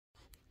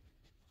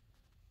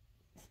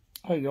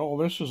Hey y'all,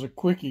 this is a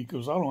quickie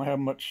because I don't have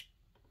much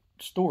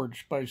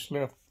storage space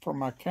left for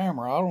my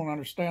camera. I don't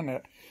understand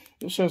that.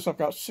 It says I've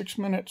got 6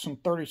 minutes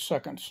and 30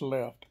 seconds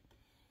left.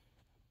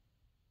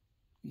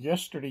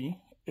 Yesterday,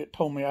 it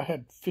told me I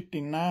had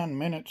 59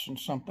 minutes and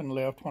something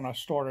left when I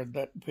started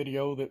that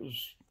video that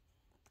was,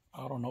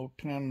 I don't know,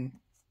 10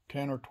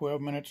 or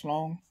 12 minutes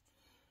long.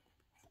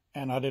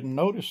 And I didn't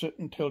notice it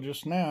until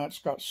just now. It's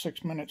got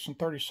 6 minutes and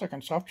 30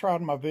 seconds. I've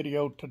tried my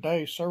video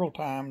today several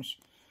times,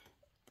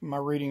 my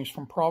readings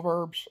from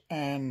Proverbs,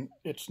 and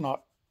it's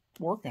not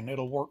working.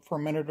 It'll work for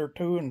a minute or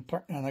two and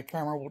the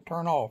camera will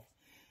turn off.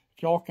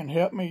 If y'all can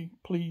help me,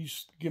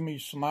 please give me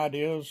some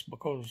ideas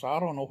because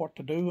I don't know what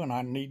to do and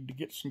I need to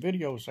get some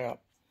videos out.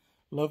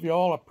 Love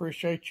y'all.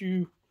 Appreciate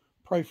you.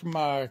 Pray for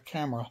my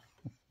camera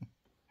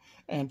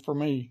and for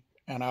me.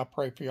 And I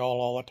pray for y'all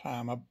all the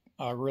time.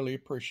 I really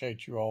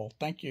appreciate you all.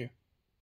 Thank you.